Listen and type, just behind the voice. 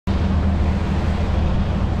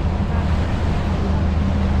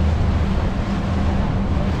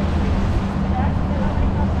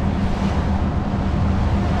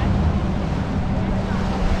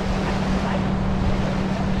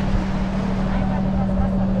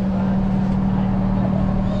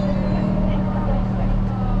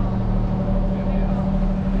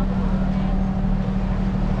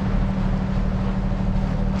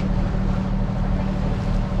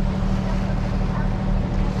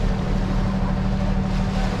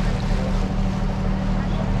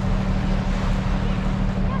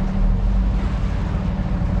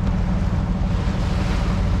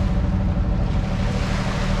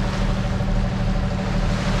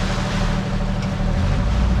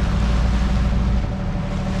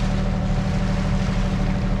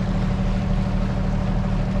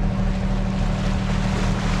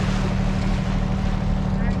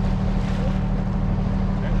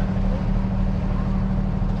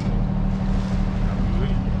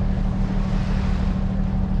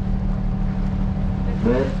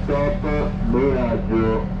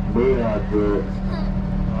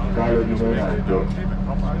Menaggio.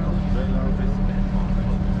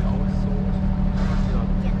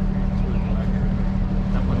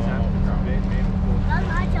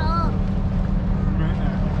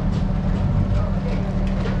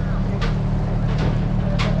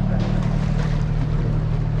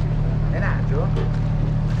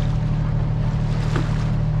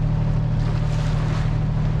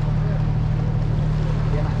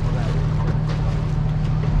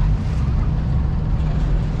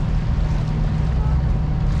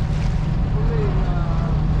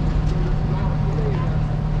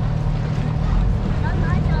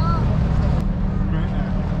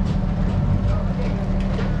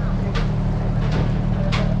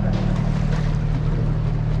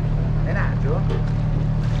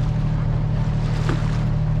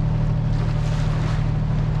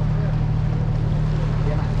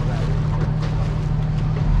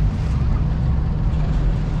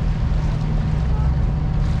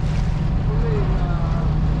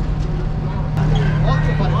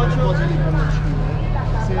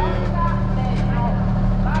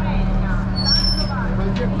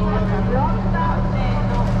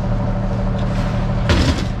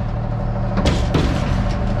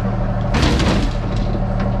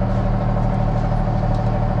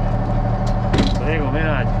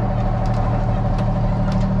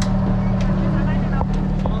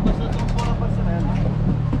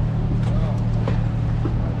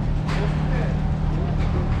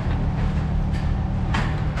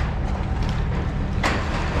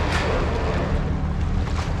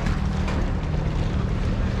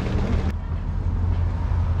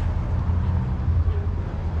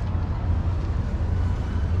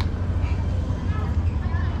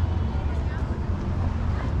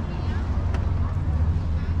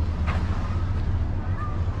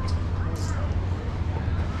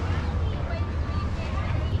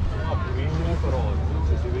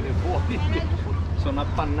 Sono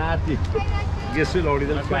appannati che se lori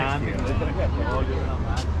del camion.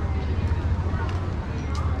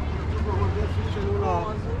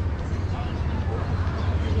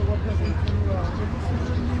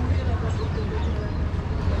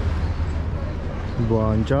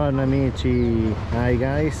 Buongiorno amici, hi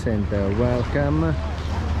guys and welcome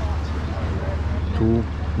to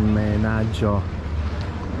Menaggio.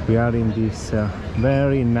 We are in this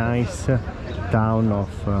very nice town of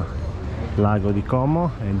Lago di Como,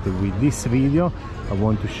 and with this video I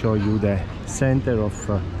want to show you the center of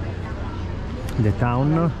the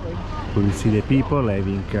town. We will see the people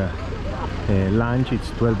having lunch. It's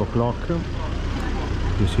 12 o'clock.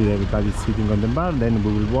 You see everybody sitting on the bar. Then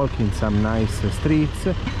we will walk in some nice streets,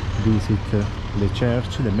 visit the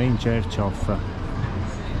church, the main church of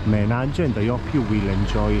Menaggio, and I hope you will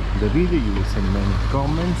enjoy the video. You will send many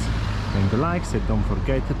comments and likes, and don't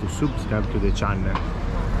forget to subscribe to the channel.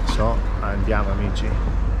 So andiamo amici.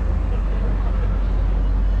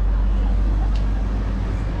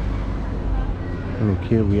 Look,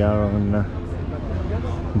 here we are on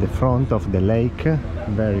the front of the lake,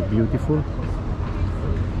 very beautiful.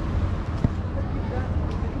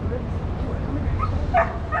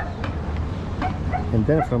 And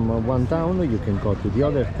then from one town you can go to the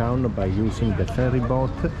other town by using the ferry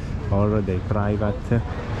boat or the private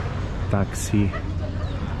taxi,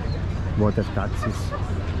 water taxis.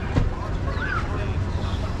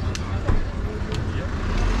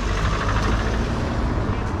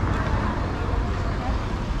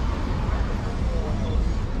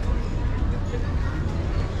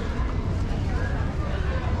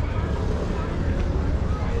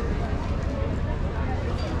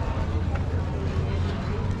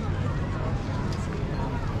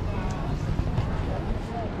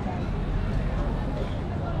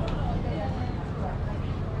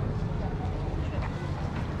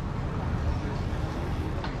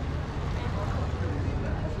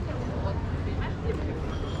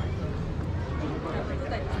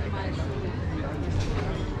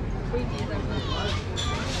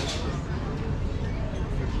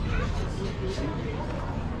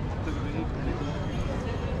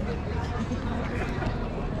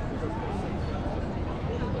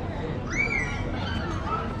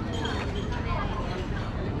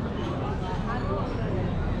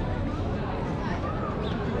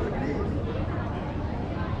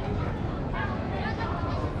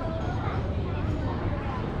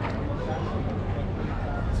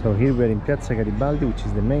 So here we are in Piazza Garibaldi, which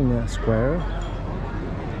is the main square.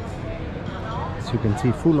 As you can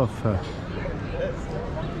see, full of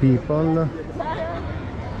people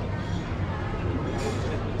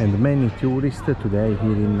and many tourists today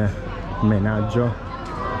here in Menaggio.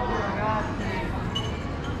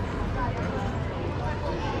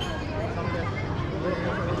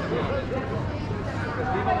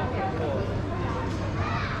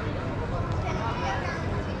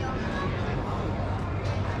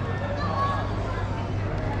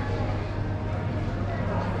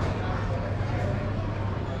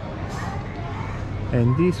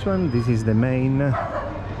 And this is the main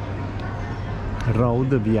road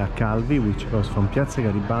via Calvi, which goes from Piazza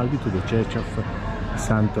Garibaldi to the church of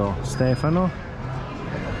Santo Stefano.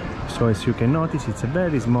 So as you can notice, it's a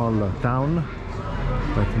very small town,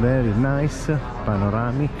 but very nice,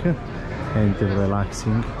 panoramic and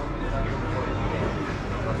relaxing.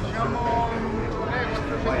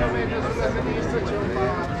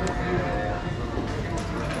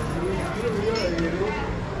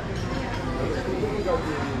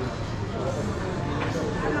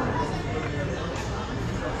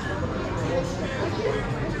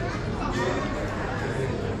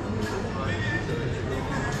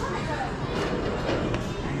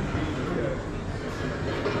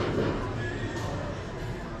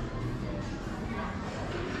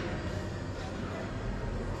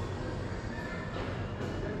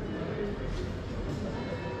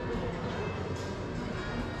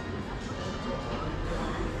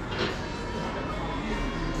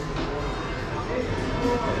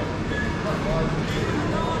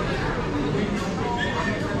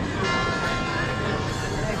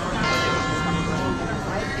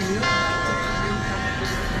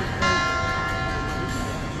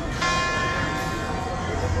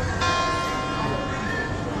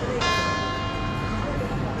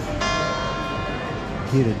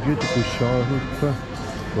 Here a beautiful shop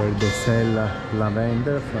where they sell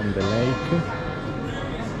lavender from the lake.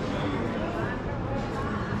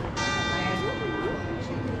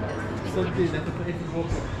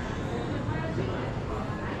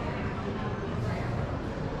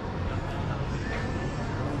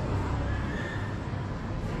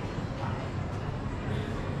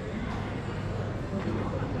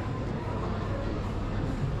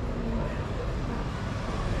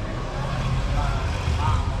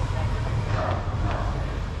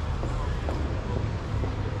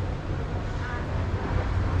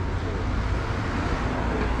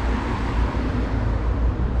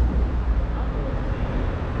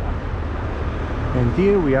 And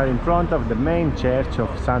here we are in front of the main church of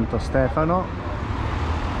Santo Stefano.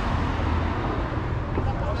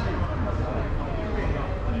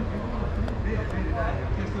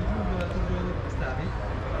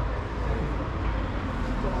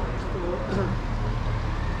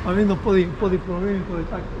 Avendo un po' di problemi con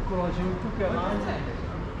la gioventù che avanti.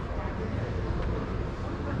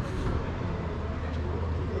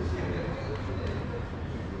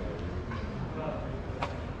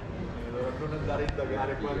 Non andare a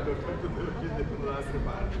indagare quanto il fatto della gente da altre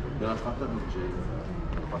parti. Me l'ha fatta d'urgenza,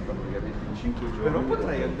 l'ho fatta praticamente in 5 giorni. Però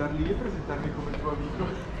potrei andare lì e presentarmi come tuo amico.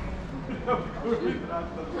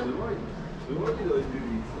 Se vuoi ti do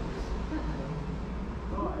l'indirizzo.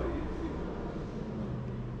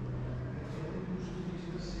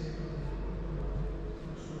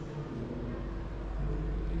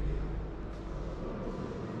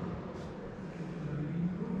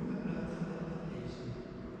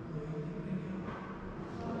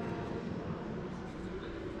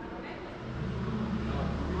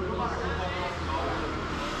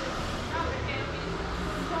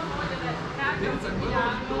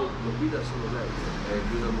 Lo guida solo lei,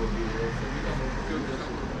 guida mobilità,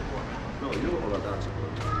 no, io ho la Dacia.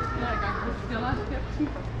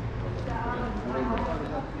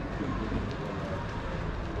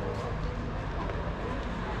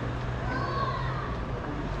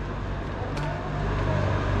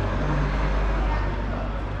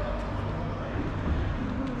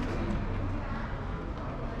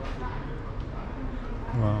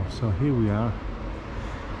 Wow, so here we are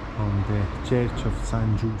on the Church of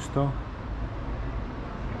San Giusto.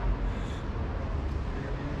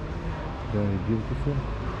 Very beautiful.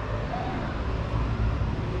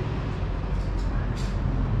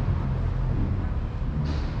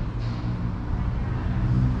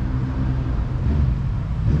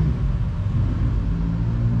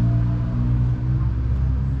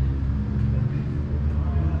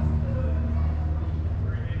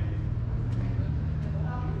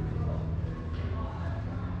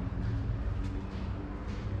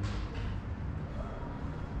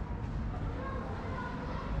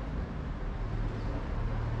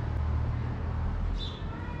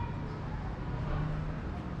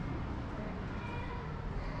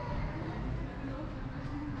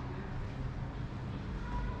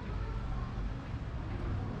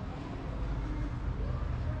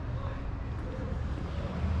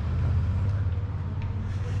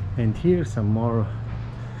 And here some more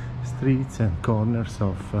streets and corners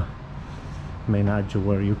of Menaggio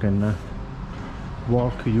where you can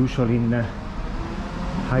walk. Usually in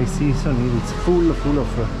high season it's full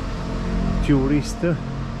of tourists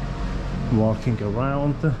walking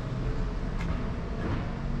around.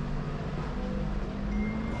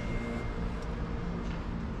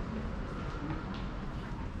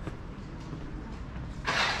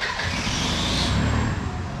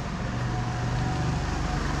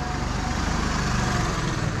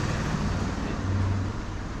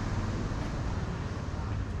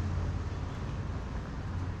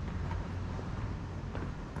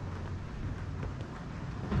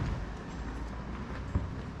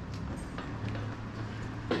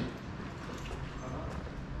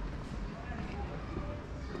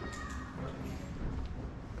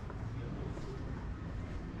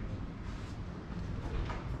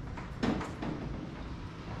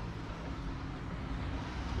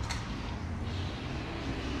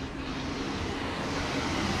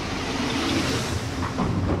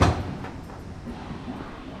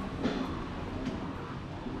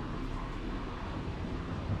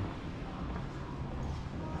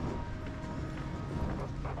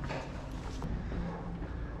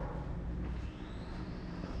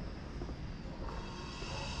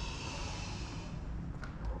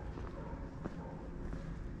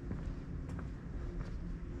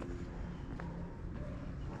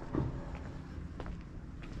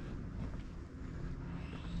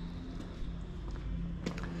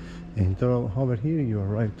 And over here you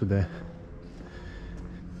arrive to the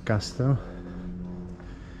castle,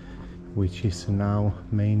 which is now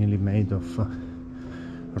mainly made of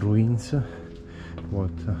ruins,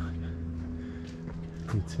 what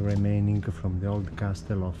it's remaining from the old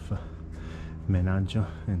castle of Menaggio.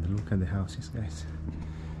 And look at the houses, guys,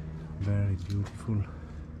 very beautiful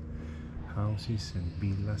houses and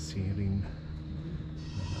villas here in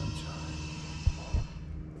Menaggio.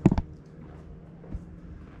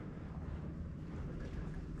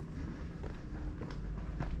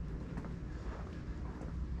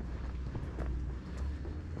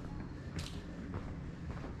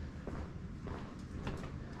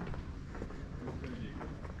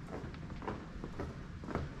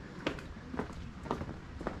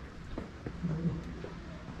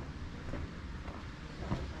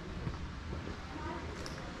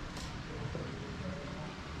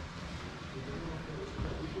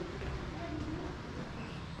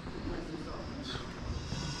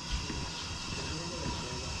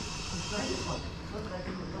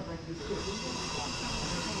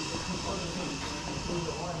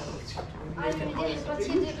 Hai di vedere il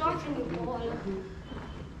paziente proprio in cuore.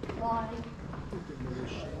 Vai.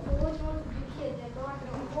 Ora chiede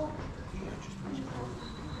guarda un po'.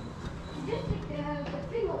 Dice che il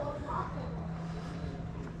primo l'ho fatto.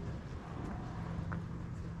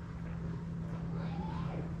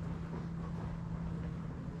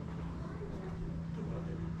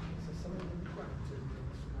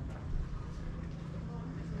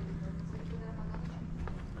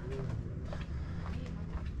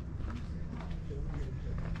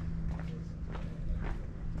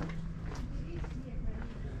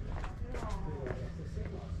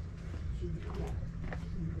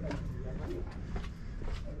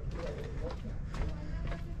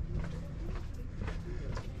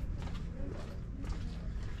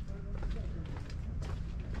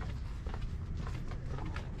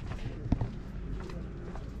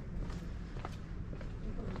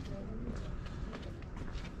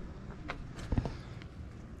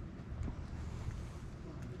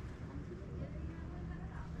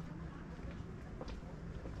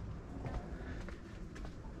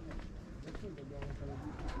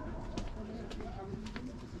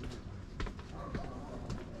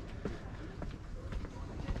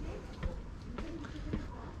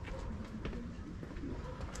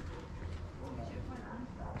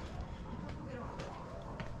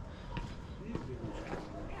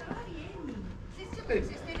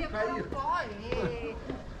 Si stende ancora un po' e...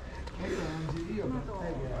 Io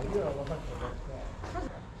lo faccio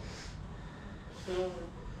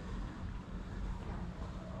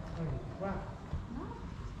qua.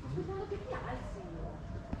 Quando ti piace?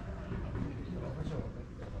 Io lo facevo.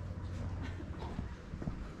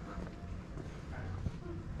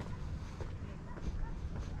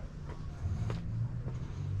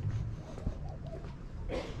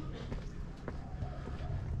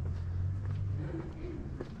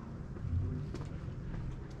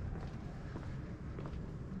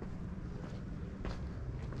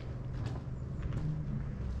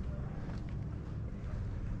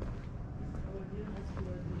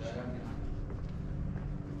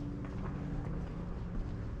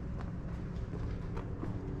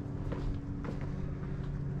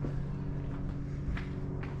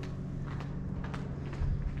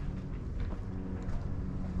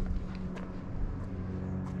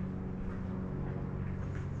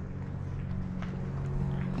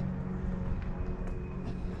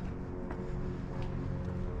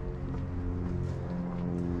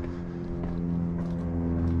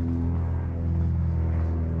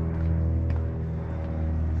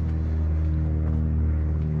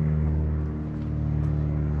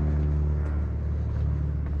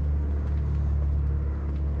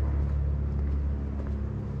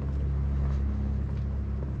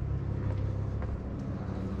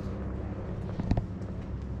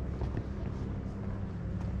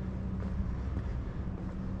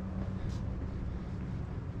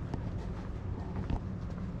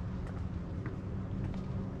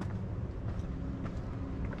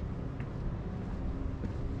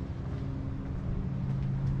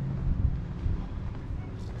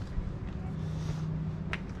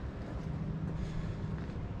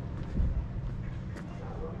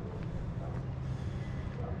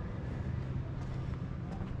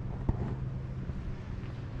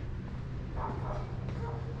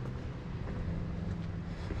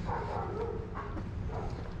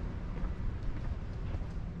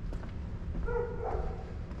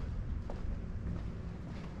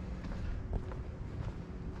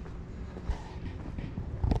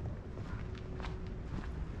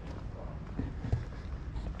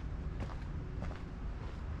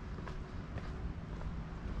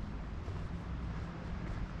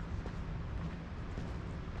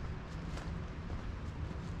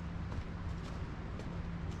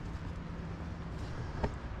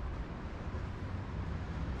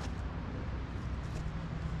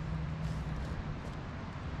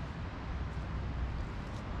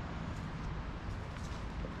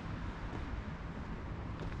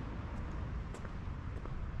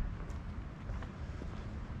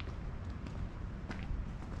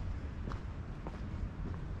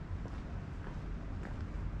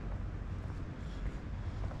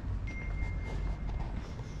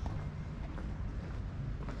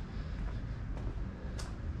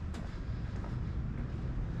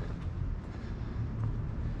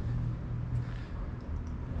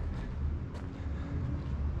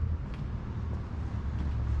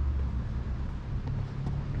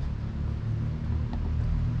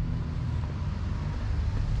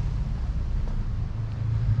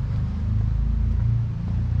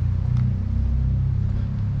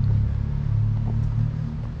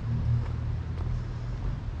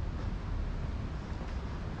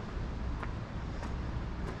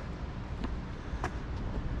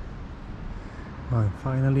 And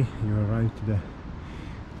finally you arrive to the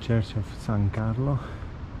Church of San Carlo.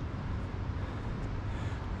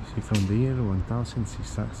 You see from the year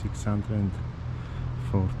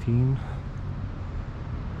 1614,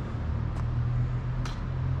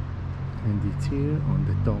 and it's here on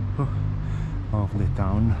the top of the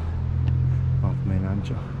town of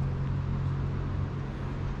Menaggio.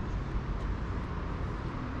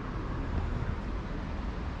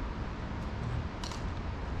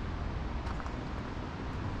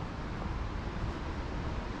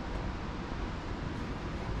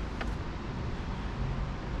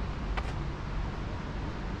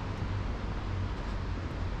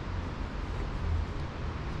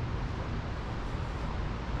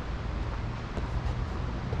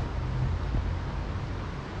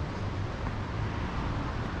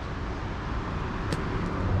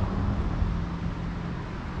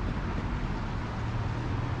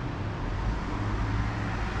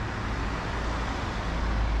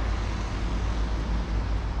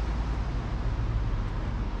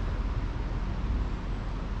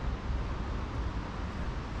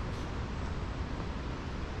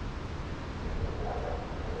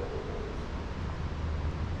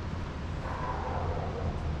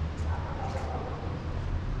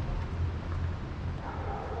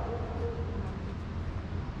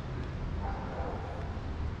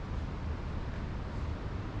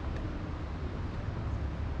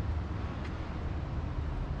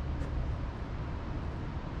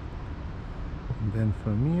 And then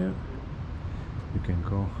from here you can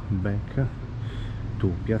go back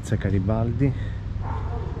to Piazza Garibaldi,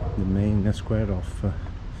 the main square of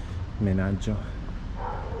Menaggio.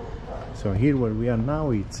 So here where we are now,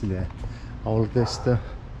 it's the oldest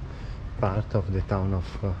part of the town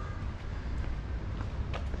of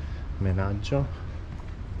Menaggio,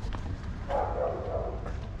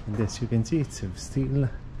 and as you can see it's still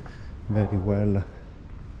very well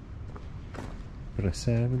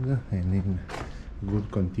preserved and in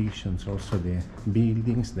good conditions. Also the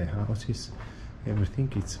buildings, the houses,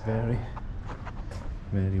 everything, it's very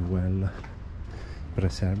well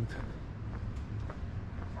preserved.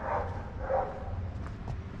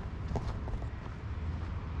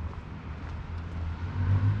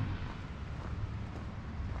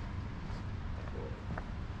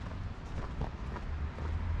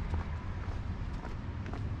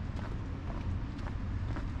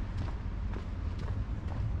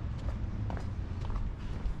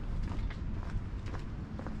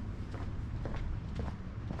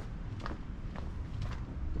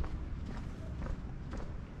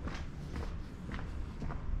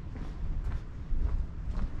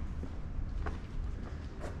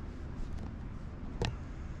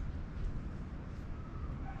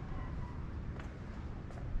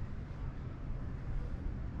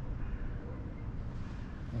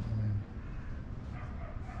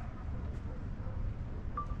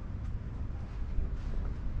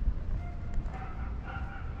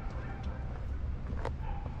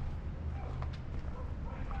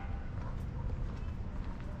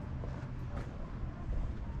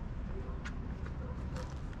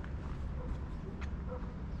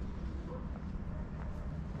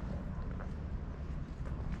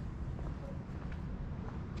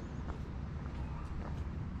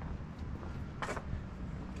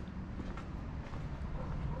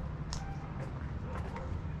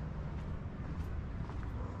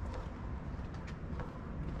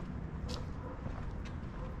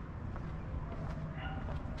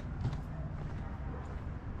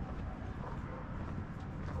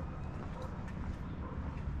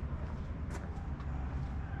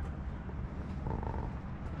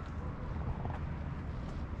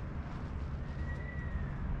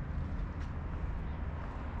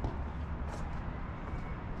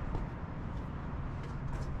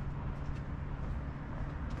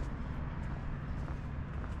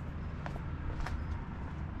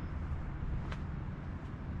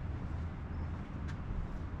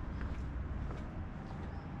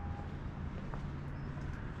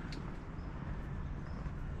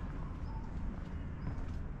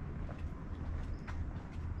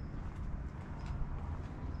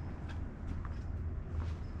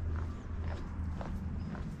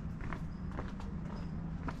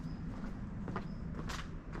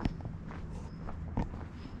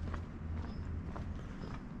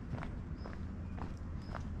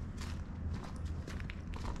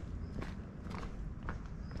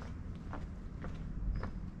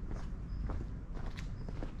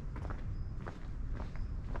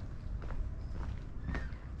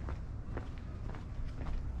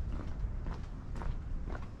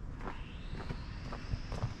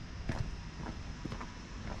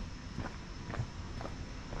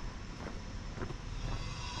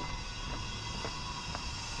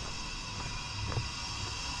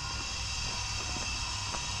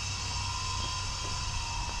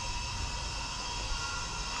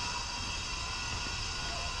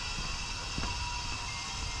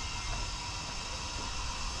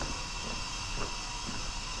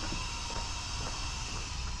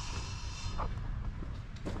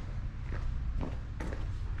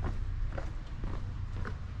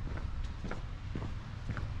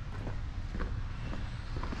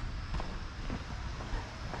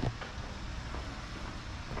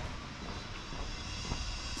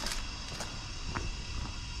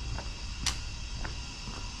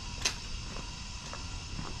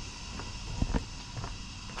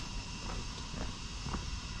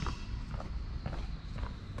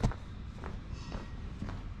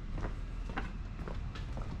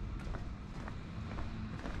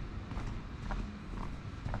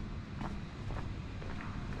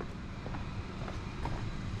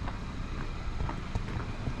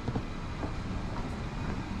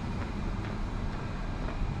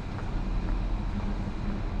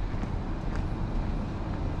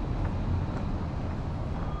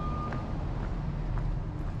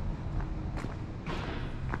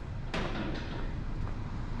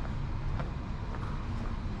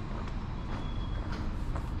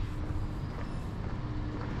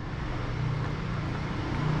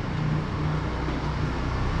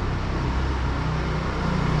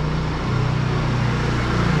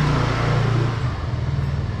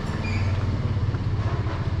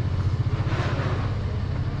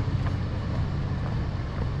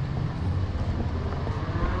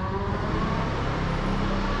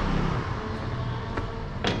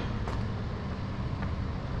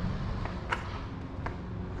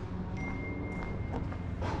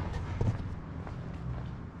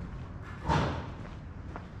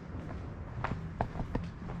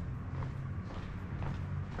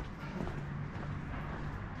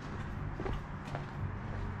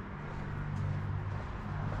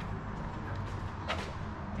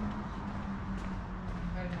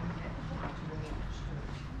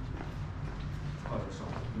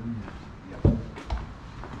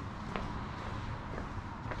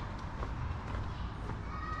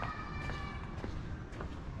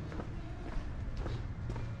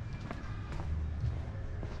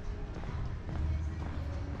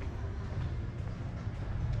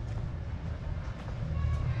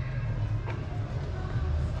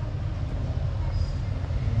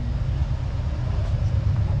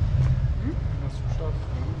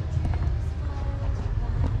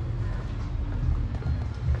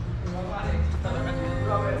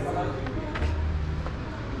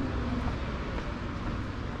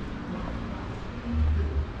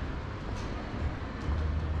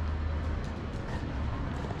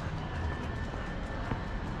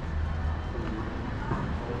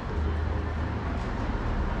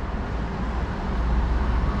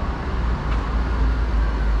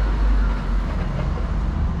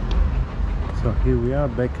 Here we are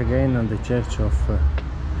back again on the church of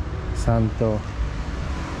Santo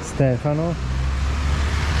Stefano.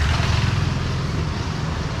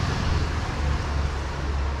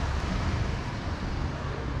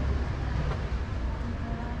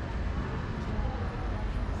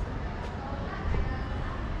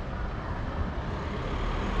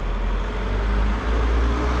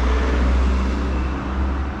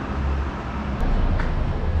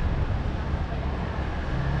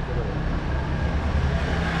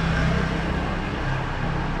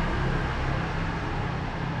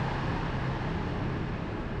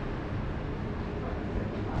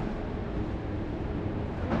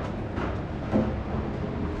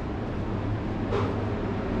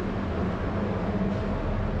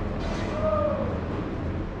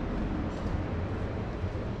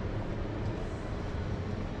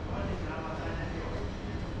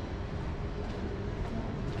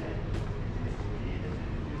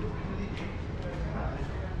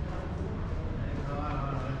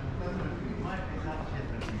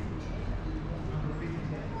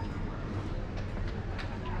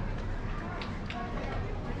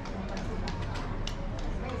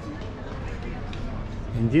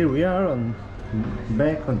 And here we are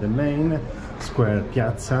back on the main square,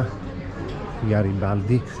 Piazza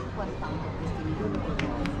Garibaldi.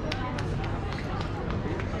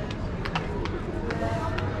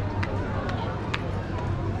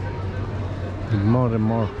 More and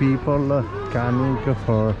more people coming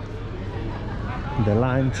for the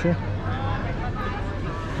lunch.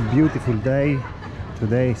 Beautiful day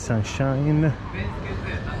today, sunshine,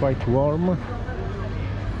 quite warm.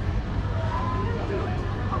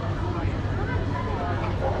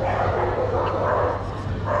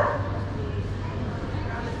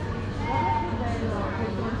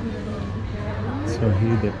 So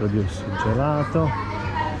here they produce gelato.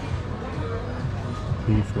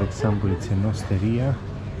 Here, for example, it's an osteria.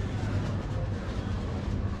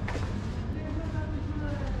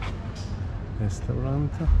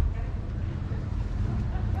 Restaurant.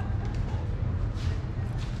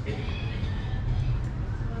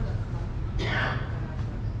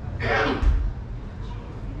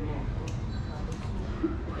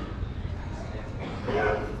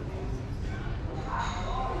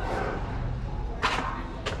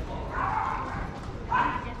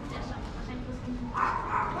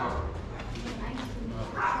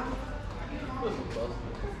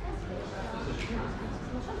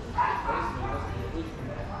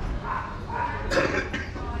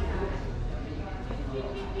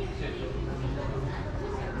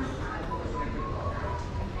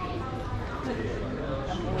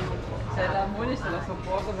 Se la moglie se la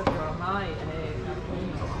sopporta perché oramai è...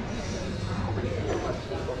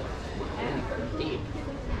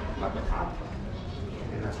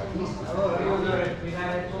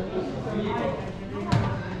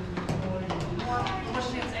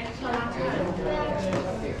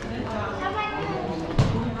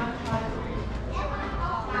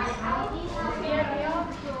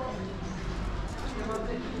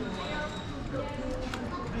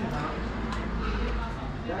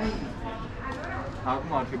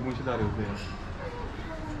 Acum ar fi bun și Darius de el.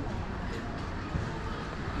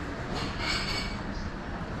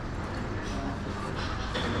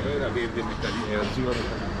 Era verde metallico, era azzurro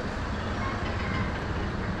metallico.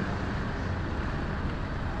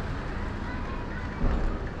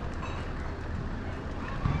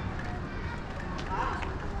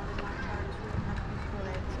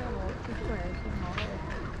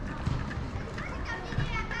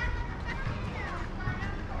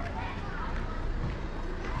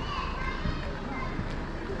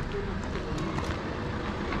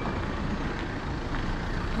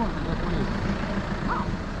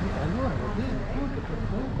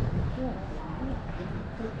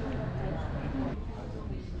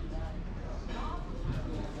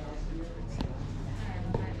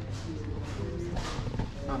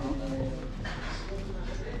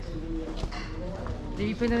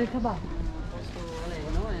 Devi prendere il tabacco. Lei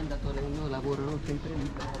no? È andato lei, no? Lavorano sempre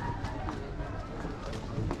lì.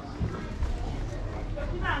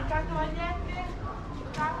 Ti manca tovagliette?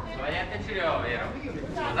 Tovagliette ce le ho, vero?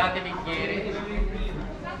 Scusate bicchieri.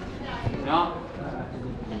 No?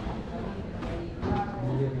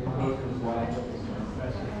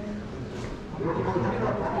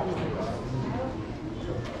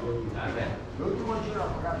 Vabbè. L'ultimo giro ho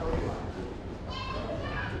pagato io.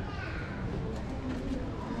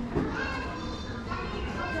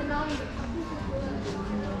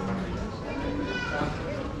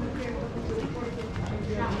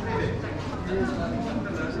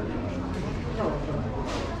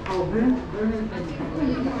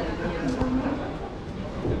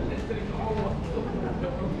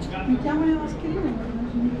 Mettiamo le mascherine.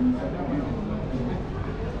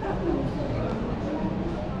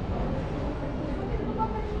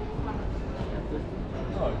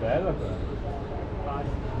 No, è bella però.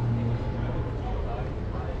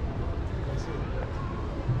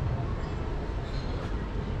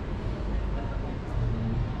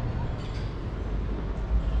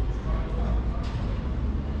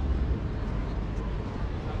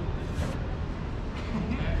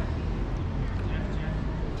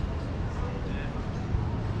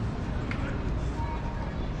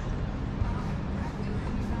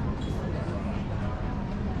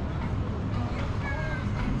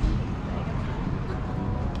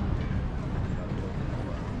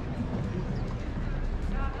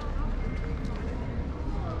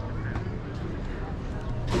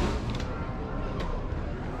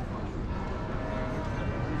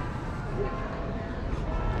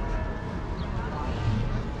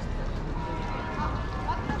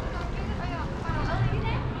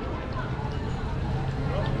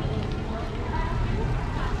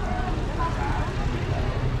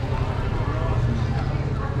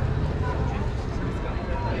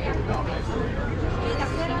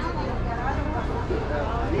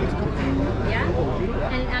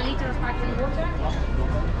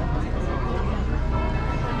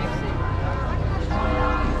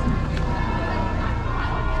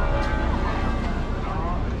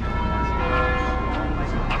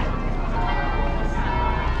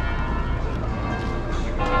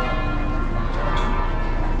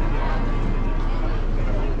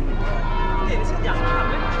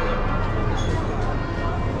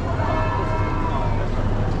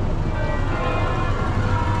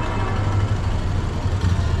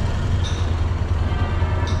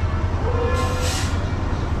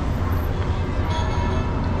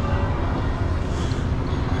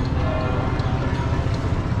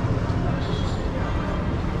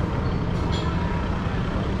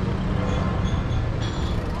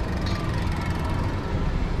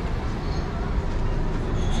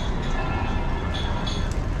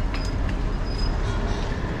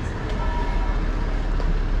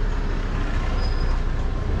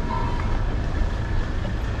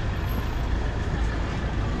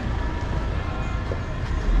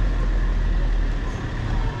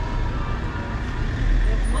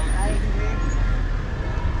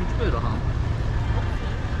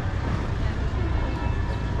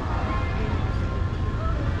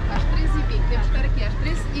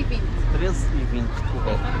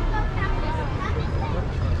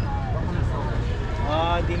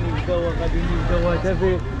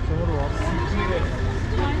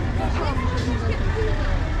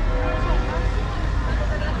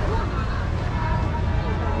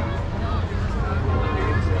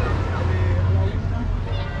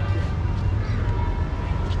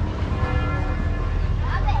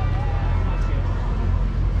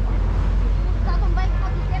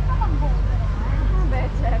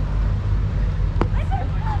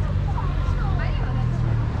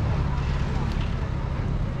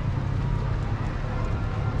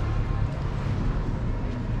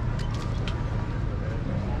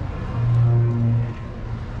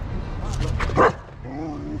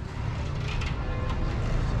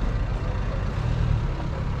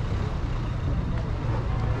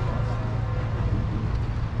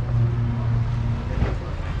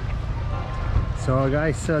 So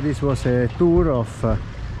guys, this was a tour of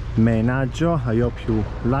Menaggio. I hope you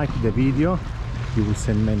liked the video. You will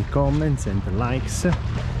send many comments and likes,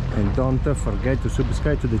 and don't forget to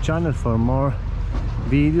subscribe to the channel for more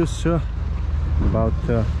videos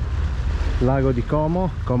about Lago di Como,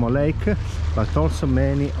 Como Lake, but also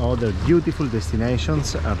many other beautiful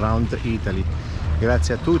destinations around Italy.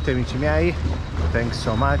 Grazie a tutti amici miei, thanks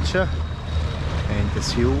so much, and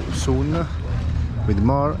see you soon with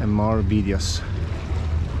more and more videos.